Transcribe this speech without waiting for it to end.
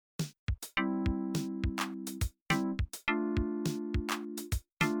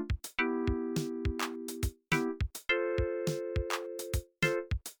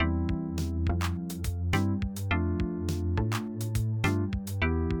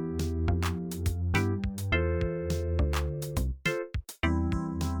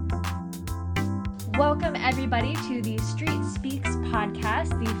Welcome, everybody, to the Street Speaks podcast,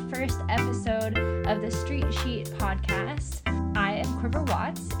 the first episode of the Street Sheet podcast. I am Quiver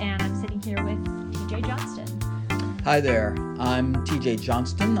Watts, and I'm sitting here with TJ Johnston. Hi there, I'm TJ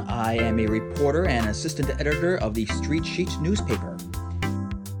Johnston. I am a reporter and assistant editor of the Street Sheet newspaper.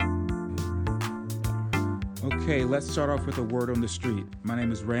 Okay, let's start off with a word on the street. My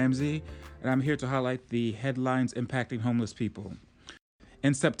name is Ramsey, and I'm here to highlight the headlines impacting homeless people.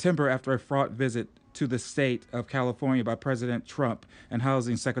 In September, after a fraught visit to the state of California by President Trump and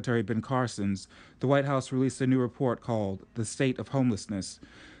Housing Secretary Ben Carson, the White House released a new report called The State of Homelessness.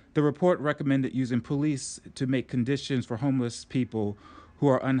 The report recommended using police to make conditions for homeless people who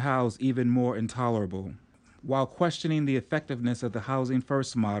are unhoused even more intolerable. While questioning the effectiveness of the Housing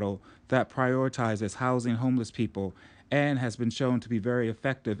First model that prioritizes housing homeless people and has been shown to be very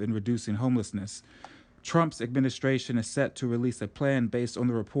effective in reducing homelessness, Trump's administration is set to release a plan based on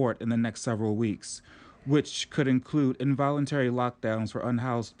the report in the next several weeks, which could include involuntary lockdowns for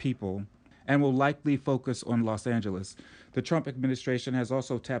unhoused people and will likely focus on Los Angeles. The Trump administration has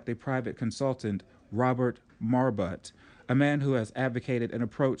also tapped a private consultant, Robert Marbut, a man who has advocated an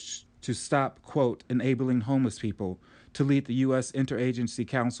approach to stop, quote, enabling homeless people, to lead the U.S. Interagency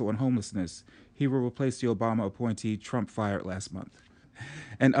Council on Homelessness. He will replace the Obama appointee Trump fired last month.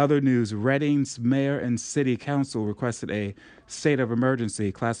 In other news, Redding's mayor and city council requested a state of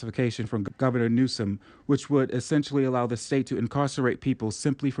emergency classification from Governor Newsom, which would essentially allow the state to incarcerate people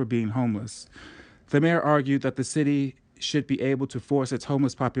simply for being homeless. The mayor argued that the city should be able to force its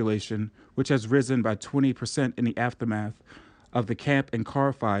homeless population, which has risen by 20% in the aftermath of the camp and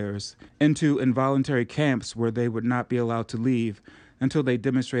car fires, into involuntary camps where they would not be allowed to leave until they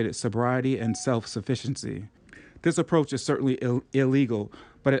demonstrated sobriety and self-sufficiency. This approach is certainly illegal,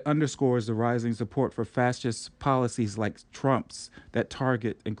 but it underscores the rising support for fascist policies like Trump's that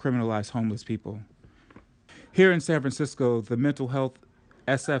target and criminalize homeless people. Here in San Francisco, the mental health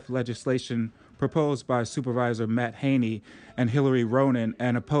SF legislation proposed by Supervisor Matt Haney and Hillary Ronen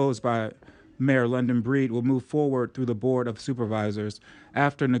and opposed by Mayor London Breed will move forward through the Board of Supervisors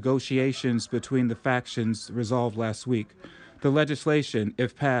after negotiations between the factions resolved last week. The legislation,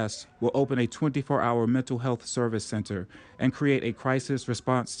 if passed, will open a 24-hour mental health service center and create a crisis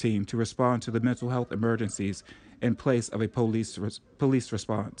response team to respond to the mental health emergencies in place of a police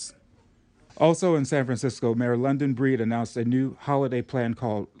response. Also in San Francisco, Mayor London Breed announced a new holiday plan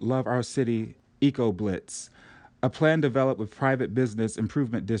called Love Our City Eco Blitz, a plan developed with private business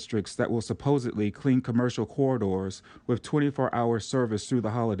improvement districts that will supposedly clean commercial corridors with 24-hour service through the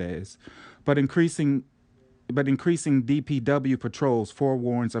holidays, but increasing DPW patrols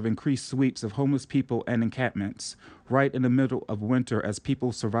forewarns of increased sweeps of homeless people and encampments right in the middle of winter as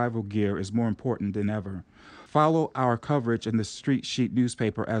people's survival gear is more important than ever. Follow our coverage in the Street Sheet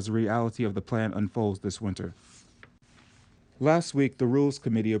newspaper as the reality of the plan unfolds this winter. Last week, the Rules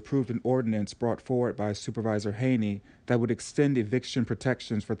Committee approved an ordinance brought forward by Supervisor Haney that would extend eviction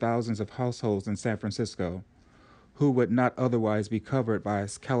protections for thousands of households in San Francisco who would not otherwise be covered by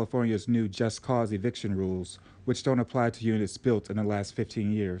California's new just cause eviction rules, which don't apply to units built in the last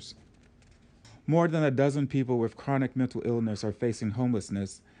 15 years. More than a dozen people with chronic mental illness are facing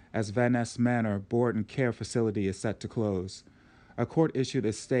homelessness as Van Ness Manor board and care facility is set to close. A court issued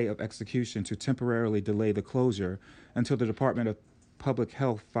a stay of execution to temporarily delay the closure until the Department of Public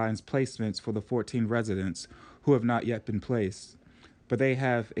Health finds placements for the 14 residents who have not yet been placed. But they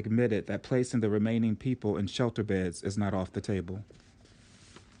have admitted that placing the remaining people in shelter beds is not off the table.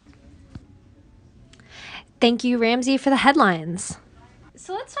 Thank you, Ramsey, for the headlines.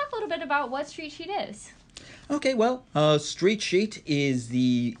 So let's talk a little bit about what Street Sheet is. Okay, well, Street Sheet is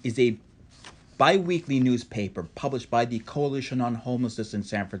a bi-weekly newspaper published by the Coalition on Homelessness in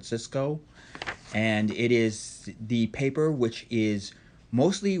San Francisco, and it is the paper which is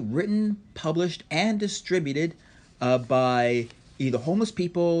mostly written, published, and distributed by either homeless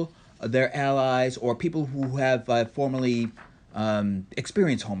people, their allies, or people who have formerly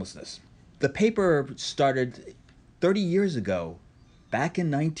experienced homelessness. The paper started 30 years ago, back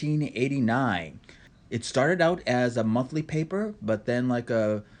in 1989. It started out as a monthly paper, but then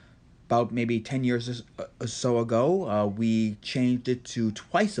about maybe 10 years or so ago, we changed it to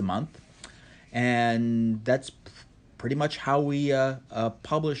twice a month. And that's pretty much how we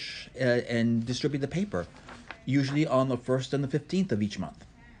publish and distribute the paper, usually on the 1st and the 15th of each month.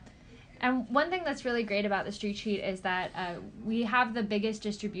 And one thing that's really great about the Street Sheet is that we have the biggest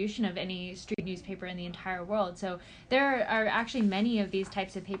distribution of any street newspaper in the entire world. So there are actually many of these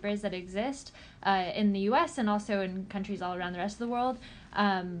types of papers that exist in the U.S. and also in countries all around the rest of the world.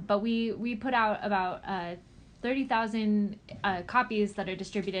 But we put out about 30,000 copies that are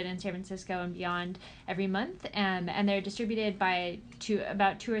distributed in San Francisco and beyond every month, and they're distributed by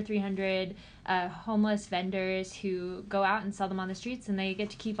about 200 or 300 homeless vendors who go out and sell them on the streets, and they get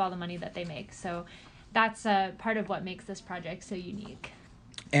to keep all the money that they make. So that's part of what makes this project so unique.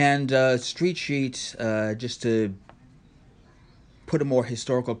 And Street Sheet, just to put a more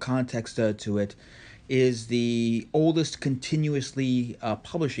historical context to it, is the oldest continuously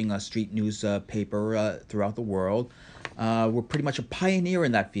publishing a street news paper throughout the world. We're pretty much a pioneer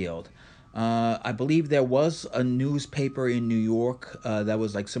in that field. I believe there was a newspaper in New York that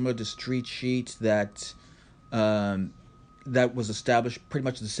was like similar to Street Sheet that was established pretty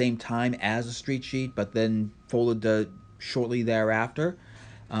much at the same time as a Street Sheet, but then folded shortly thereafter.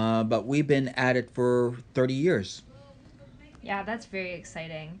 But we've been at it for 30 years. Yeah, that's very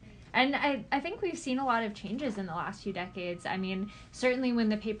exciting. And I think we've seen a lot of changes in the last few decades. I mean, certainly when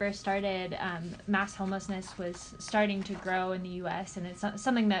the paper started, mass homelessness was starting to grow in the U.S., and it's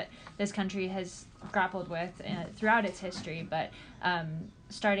something that this country has grappled with throughout its history. But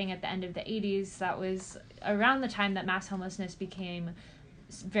starting at the end of the 80s, that was around the time that mass homelessness became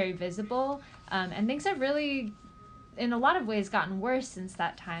very visible. And things have really, in a lot of ways, gotten worse since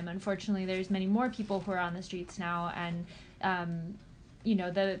that time. Unfortunately, there's many more people who are on the streets now, and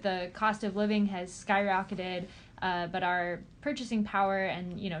the cost of living has skyrocketed, but our purchasing power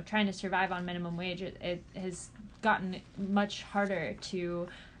and, trying to survive on minimum wage, it has gotten much harder to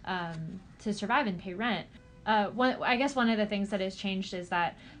survive and pay rent. I guess one of the things that has changed is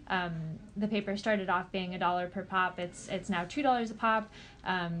that the paper started off being $1 per pop. It's now $2 a pop.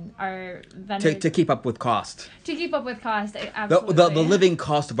 Our vendors To keep up with cost. To keep up with cost, absolutely. The living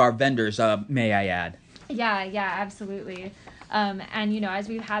cost of our vendors, may I add. Yeah, absolutely. And as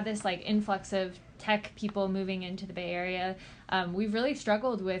we've had this influx of tech people moving into the Bay Area, we've really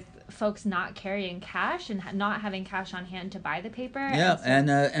struggled with folks not carrying cash and not having cash on hand to buy the paper. Yeah, and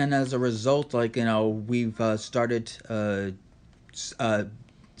as a result, we've started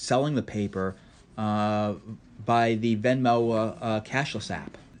selling the paper by the Venmo cashless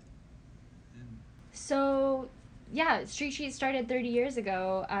app. So, yeah, Street Sheet started 30 years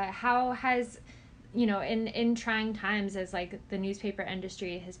ago. How has in trying times, as the newspaper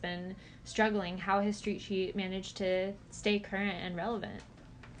industry has been struggling, how has Street Sheet managed to stay current and relevant?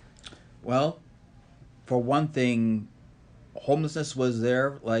 Well, for one thing, homelessness was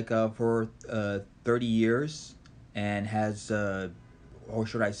there for 30 years, and has, or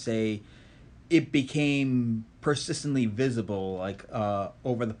should I say, it became persistently visible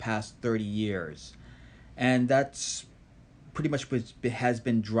over the past 30 years, and that's pretty much what has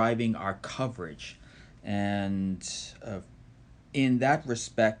been driving our coverage. And in that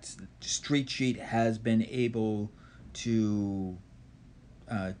respect, Street Sheet has been able to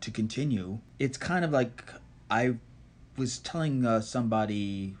continue. It's kind of like I was telling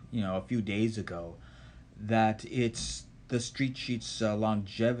somebody a few days ago that it's the Street Sheet's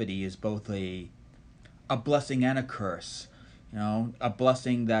longevity is both a blessing and a curse. A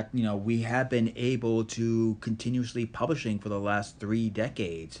blessing that we have been able to continuously publishing for the last 3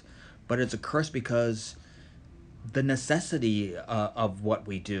 decades. But it's a curse because the necessity of what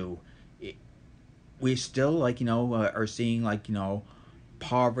we do, we still are seeing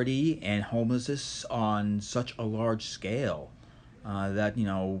poverty and homelessness on such a large scale that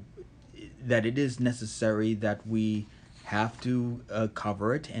that it is necessary that we have to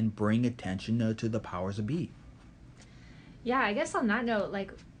cover it and bring attention to the powers that be. Yeah, I guess on that note,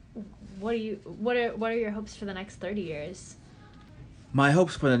 what are your hopes for the next 30 years? My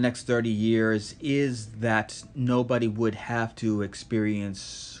hopes for the next 30 years is that nobody would have to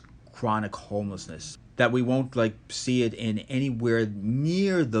experience chronic homelessness. That we won't see it in anywhere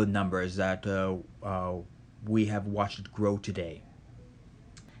near the numbers that we have watched it grow today.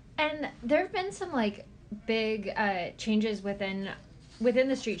 And there have been some big changes within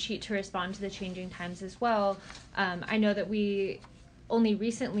the Street Sheet to respond to the changing times as well. I know that we only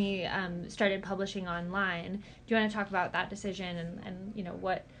recently started publishing online. Do you want to talk about that decision and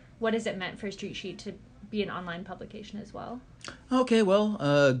what has it meant for Street Sheet to be an online publication as well? Okay,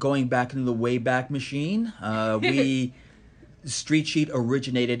 well, going back into the Wayback Machine, Street Sheet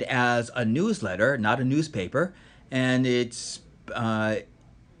originated as a newsletter, not a newspaper, and it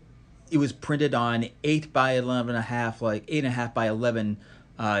was printed on 8 by 8.5 by 11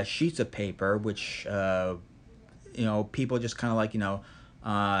 sheets of paper, which people just kind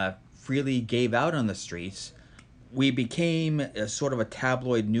of freely gave out on the streets. We became a sort of a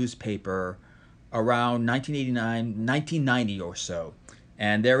tabloid newspaper around 1990 or so.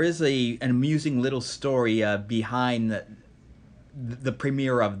 And there is an amusing little story behind the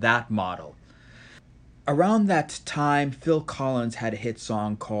premiere of that model. Around that time, Phil Collins had a hit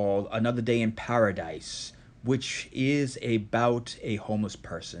song called Another Day in Paradise, which is about a homeless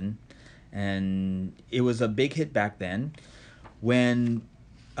person. And it was a big hit back then. When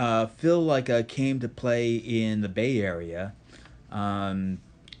Phil came to play in the Bay Area,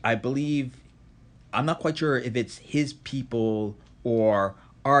 I believe, I'm not quite sure if it's his people or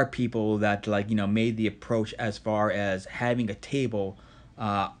our people that made the approach as far as having a table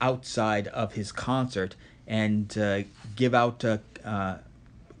outside of his concert and give out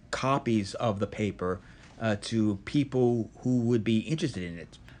copies of the paper to people who would be interested in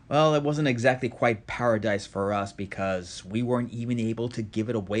it. Well, it wasn't exactly quite paradise for us because we weren't even able to give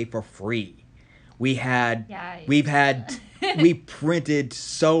it away for free. We printed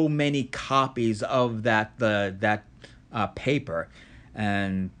so many copies of that paper,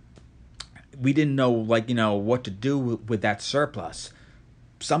 and we didn't know what to do with that surplus.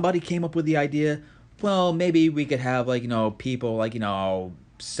 Somebody came up with the idea, well, maybe we could have people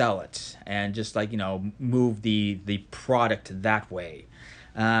sell it and just move the product that way.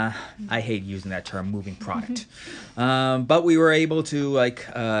 I hate using that term, moving product. But we were able to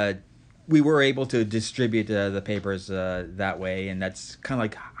distribute the papers that way, and that's kind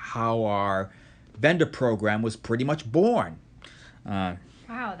of how our vendor program was pretty much born. Wow,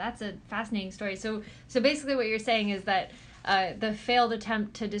 that's a fascinating story. So basically what you're saying is that the failed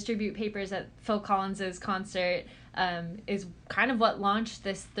attempt to distribute papers at Phil Collins's concert is kind of what launched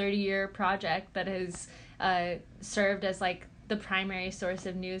this 30-year project that has served as the primary source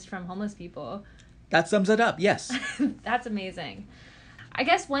of news from homeless people. That sums it up, yes. That's amazing. I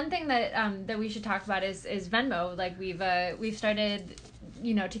guess one thing that that we should talk about is Venmo. We've started,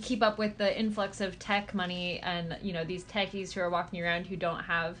 to keep up with the influx of tech money and these techies who are walking around who don't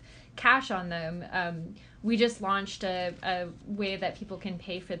have cash on them. We just launched a way that people can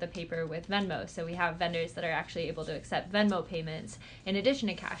pay for the paper with Venmo. So we have vendors that are actually able to accept Venmo payments in addition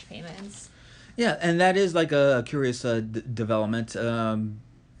to cash payments. Yeah, and that is a curious development.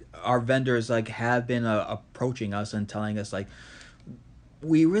 Our vendors have been approaching us and telling us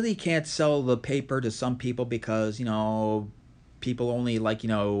we really can't sell the paper to some people because people only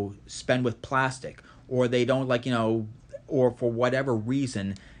spend with plastic, or they don't or for whatever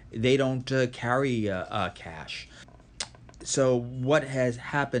reason they don't carry cash. So what has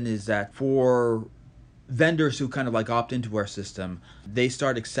happened is that for vendors who kind of opt into our system, they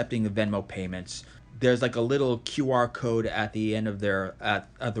start accepting the Venmo payments. There's a little QR code at the end of their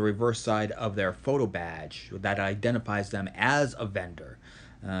at the reverse side of their photo badge that identifies them as a vendor,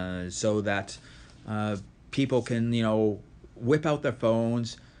 so that people can whip out their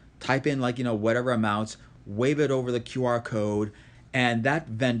phones, type in whatever amounts, wave it over the QR code, and that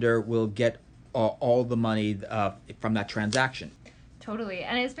vendor will get all the money from that transaction. Totally.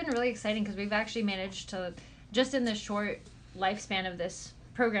 And it's been really exciting because we've actually managed to, just in the short lifespan of this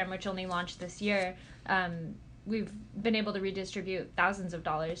program, which only launched this year, we've been able to redistribute thousands of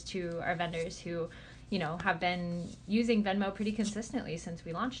dollars to our vendors who, have been using Venmo pretty consistently since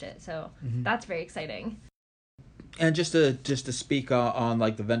we launched it. So That's very exciting. And just to speak on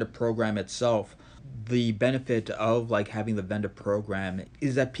the vendor program itself, the benefit of having the vendor program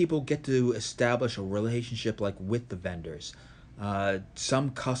is that people get to establish a relationship with the vendors. Some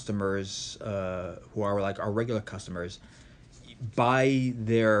customers who are our regular customers buy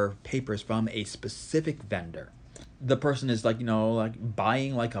their papers from a specific vendor. The person is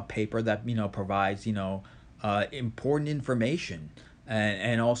buying a paper that provides important information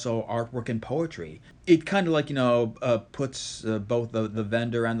and also artwork and poetry. It kind of puts both the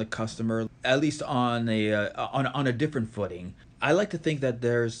vendor and the customer at least on a different footing. I like to think that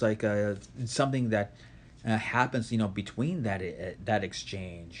there's something that happens between that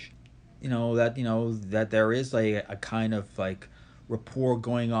exchange, that there is a kind of rapport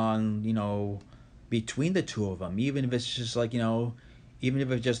going on between the two of them, even if it's just even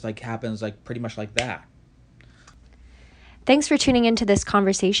if it just happens pretty much like that. Thanks for tuning into this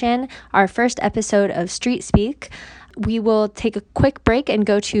conversation, our first episode of Street Speak. We will take a quick break and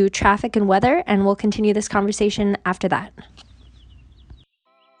go to traffic and weather, and we'll continue this conversation after that.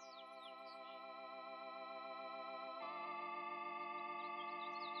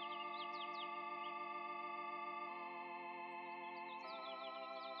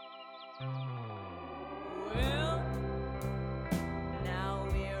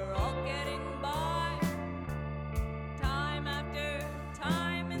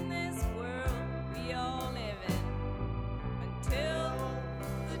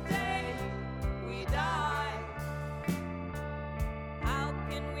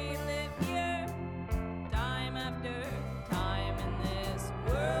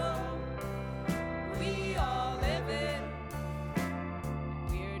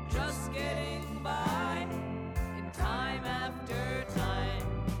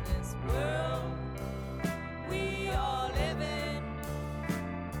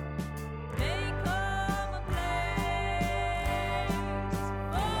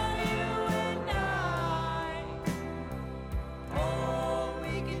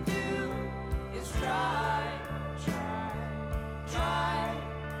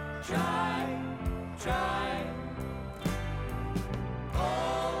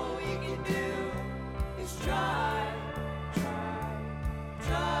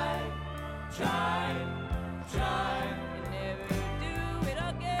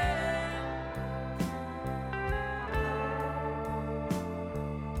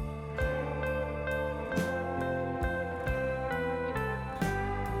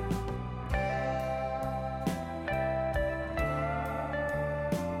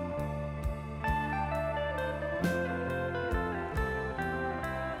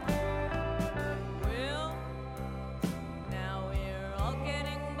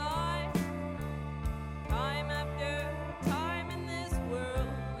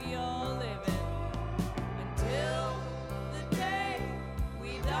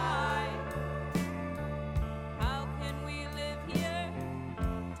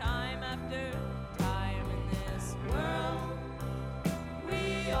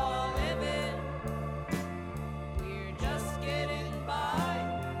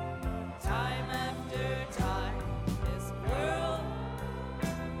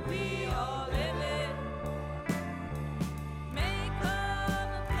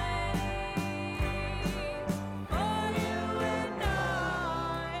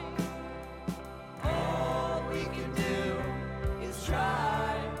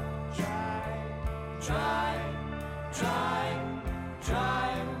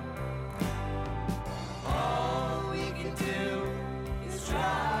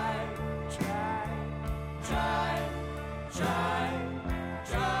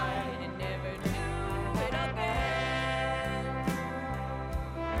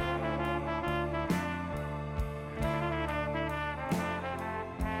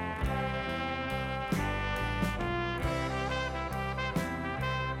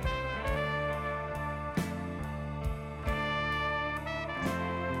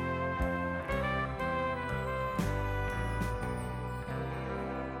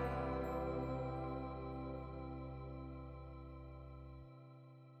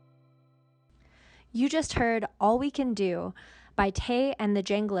 You just heard All We Can Do by Tay and the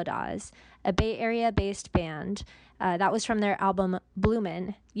Jangladas, a Bay Area-based band. That was from their album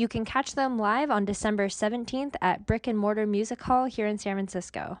Bloomin'. You can catch them live on December 17th at Brick and Mortar Music Hall here in San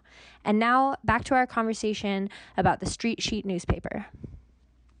Francisco. And now, back to our conversation about the Street Sheet newspaper.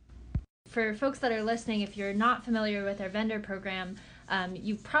 For folks that are listening, if you're not familiar with our vendor program,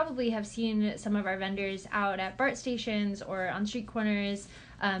 you probably have seen some of our vendors out at BART stations or on street corners.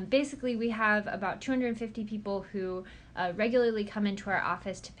 Basically, we have about 250 people who regularly come into our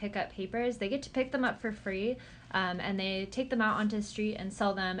office to pick up papers. They get to pick them up for free, and they take them out onto the street and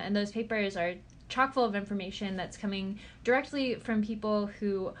sell them. And those papers are chock full of information that's coming directly from people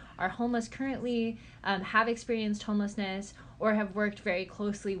who are homeless currently, have experienced homelessness, or have worked very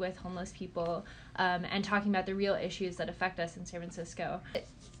closely with homeless people, and talking about the real issues that affect us in San Francisco.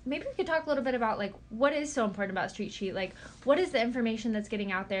 Maybe we could talk a little bit about what is so important about Street Sheet. What is the information that's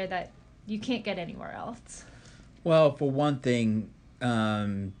getting out there that you can't get anywhere else? Well, for one thing,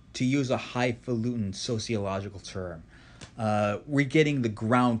 to use a highfalutin sociological term, we're getting the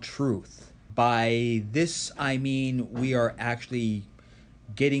ground truth. By this, I mean we are actually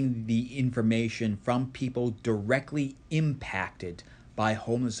getting the information from people directly impacted by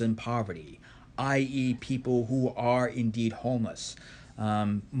homelessness and poverty, i.e. people who are indeed homeless.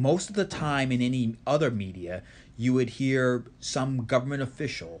 Most of the time in any other media, you would hear some government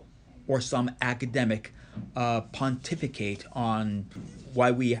official or some academic pontificate on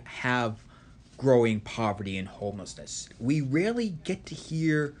why we have growing poverty and homelessness. We rarely get to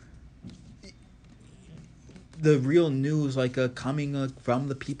hear the real news coming from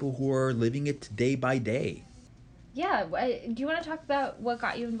the people who are living it day by day. Yeah, do you want to talk about what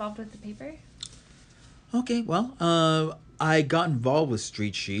got you involved with the paper? Okay, well, I got involved with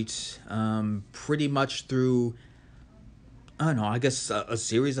Street Sheet pretty much through, I don't know, I guess a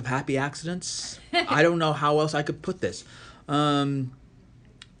series of happy accidents. I don't know how else I could put this. I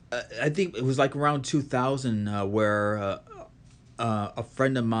think it was around 2000 where a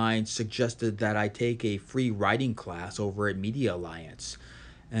friend of mine suggested that I take a free writing class over at Media Alliance.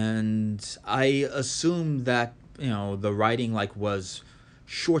 And I assumed that, the writing was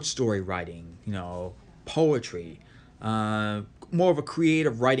short story writing, poetry, more of a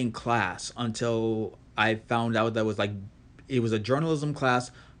creative writing class, until I found out that it was a journalism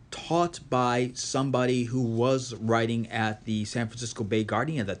class taught by somebody who was writing at the San Francisco Bay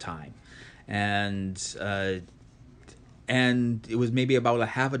Guardian at the time. And it was maybe about a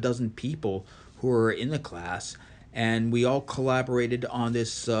half a dozen people who were in the class, and we all collaborated on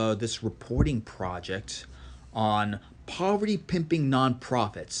this reporting project on poverty pimping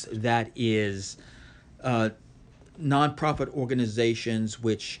nonprofits. That is, nonprofit organizations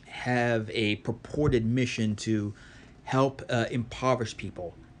which have a purported mission to help impoverished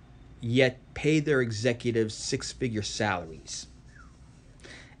people, yet pay their executives six-figure salaries.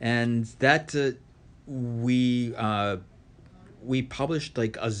 And that we published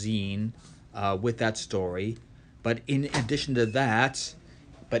like a zine with that story, but in addition to that,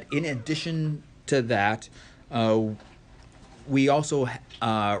 we also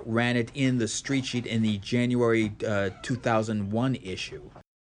ran it in the Street Sheet in the January 2001 issue.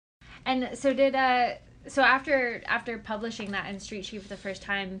 And so after publishing that in Street Sheet for the first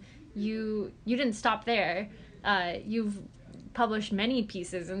time, you didn't stop there. You've published many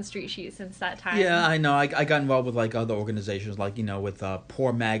pieces in Street Sheet since that time. Yeah, I know. I got involved with like other organizations, like with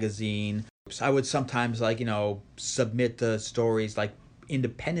Poor Magazine. I would sometimes submit the stories like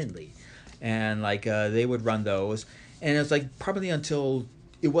independently, and they would run those. And it was like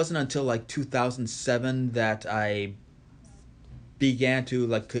it wasn't until like 2007 that I began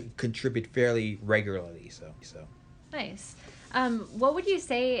to contribute fairly regularly. So. Nice. What would you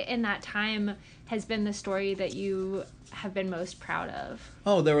say in that time has been the story that you have been most proud of?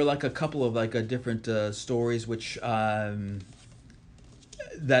 Oh, there were like a couple of different stories which that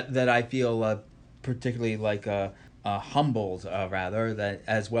I feel particularly humbled rather, that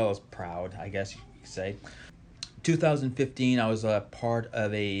as well as proud, I guess you could say. 2015, I was a part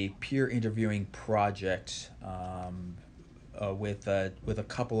of a peer interviewing project with a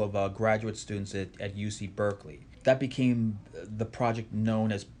couple of graduate students at UC Berkeley. That became the project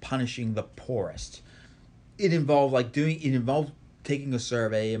known as Punishing the Poorest. It involved taking a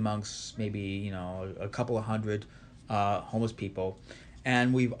survey amongst maybe a couple of hundred homeless people,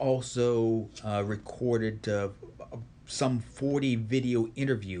 and we've also recorded some 40 video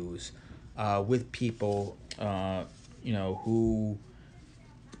interviews with people who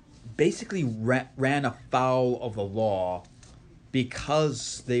basically ran afoul of the law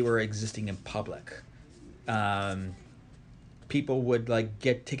because they were existing in public. People would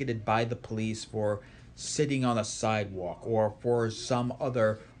get ticketed by the police for sitting on a sidewalk or for some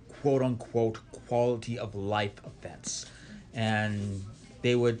other quote unquote quality of life offense, and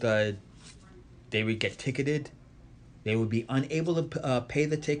they would get ticketed. They would be unable to pay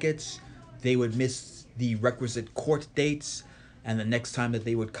the tickets. They would miss the requisite court dates, and the next time that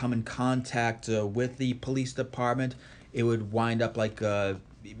they would come in contact with the police department, it would wind up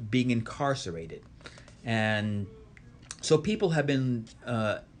being incarcerated. And so people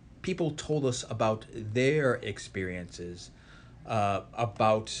told us about their experiences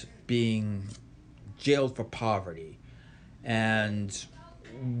about being jailed for poverty, and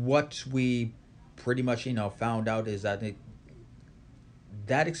what we pretty much found out is that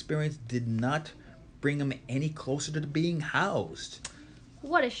that experience did not bring them any closer to being housed.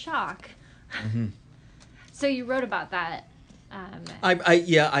 What a shock. Mm-hmm. So you wrote about that.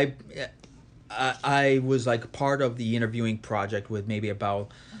 I was part of the interviewing project with maybe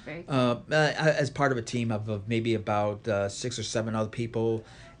about as part of a team of maybe about 6 or 7 other people,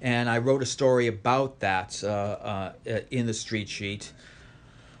 and I wrote a story about that in the Street Sheet.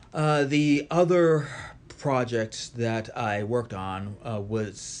 The other project that I worked on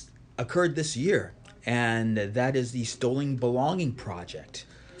occurred this year, and that is the Stolen Belonging Project.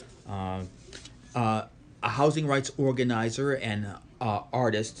 A housing rights organizer and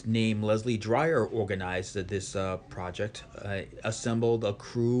artist named Leslie Dreyer organized this project, assembled a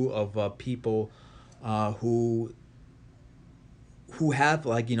crew of people who have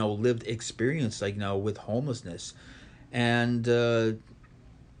lived experience with homelessness. And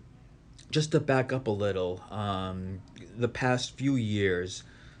just to back up a little, the past few years,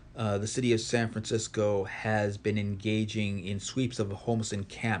 the city of San Francisco has been engaging in sweeps of homeless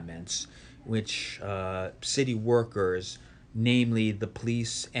encampments, which city workers, namely the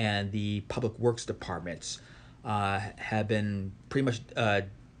police and the public works departments, have been pretty much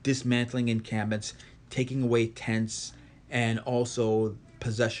dismantling encampments, taking away tents, and also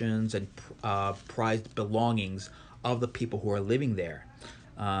possessions and prized belongings of the people who are living there.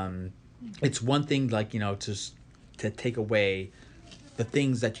 It's one thing to take away the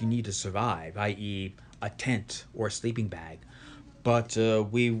things that you need to survive, i.e. a tent or a sleeping bag. But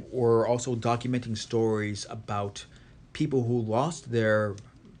we were also documenting stories about people who lost their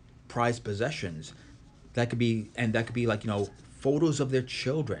prized possessions. That could be photos of their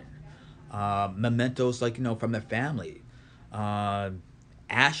children, mementos from their family,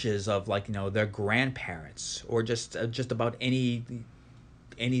 ashes of their grandparents, or just about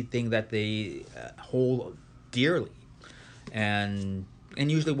anything that they hold dearly. And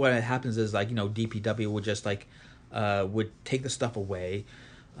usually what happens is DPW will just would take the stuff away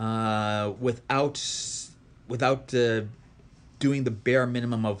without doing the bare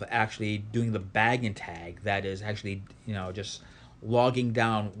minimum of actually doing the bag and tag. That is actually, just logging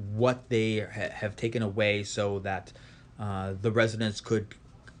down what they have taken away, so that the residents could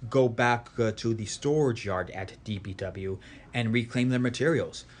go back to the storage yard at DPW and reclaim their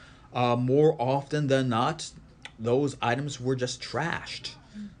materials. More often than not, those items were just trashed.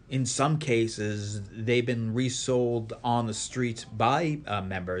 In some cases, they've been resold on the street by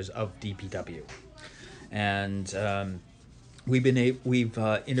members of DPW. And we've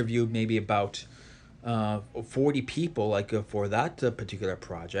interviewed maybe about 40 people for that particular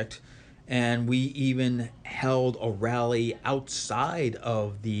project, and we even held a rally outside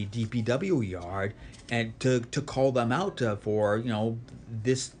of the DPW yard and to call them out for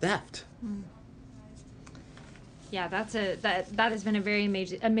this theft. Yeah, that has been a very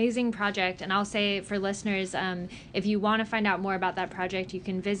amazing project, and I'll say for listeners, if you want to find out more about that project, you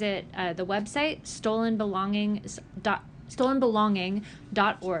can visit the website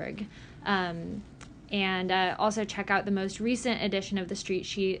stolenbelonging.org, and also check out the most recent edition of the Street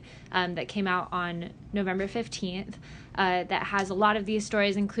Sheet that came out on November 15th. That has a lot of these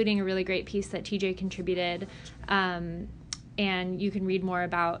stories, including a really great piece that TJ contributed, and you can read more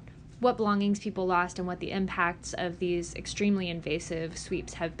about what belongings people lost and what the impacts of these extremely invasive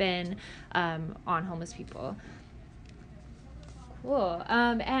sweeps have been on homeless people. Cool.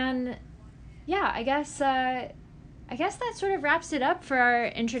 And yeah, I guess that sort of wraps it up for our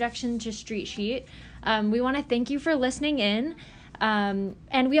introduction to Street Sheet. We want to thank you for listening in.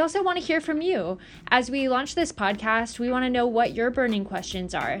 And we also want to hear from you. As we launch this podcast, we want to know what your burning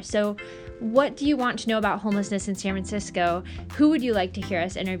questions are. So what do you want to know about homelessness in San Francisco? Who would you like to hear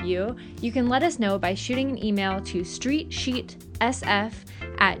us interview? You can let us know by shooting an email to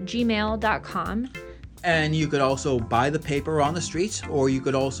streetsheetsf@gmail.com. And you could also buy the paper on the streets, or you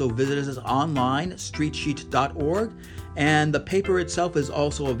could also visit us online, streetsheet.org. And the paper itself is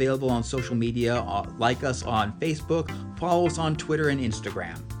also available on social media. Like us on Facebook, follow us on Twitter and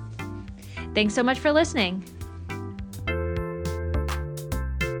Instagram. Thanks so much for listening.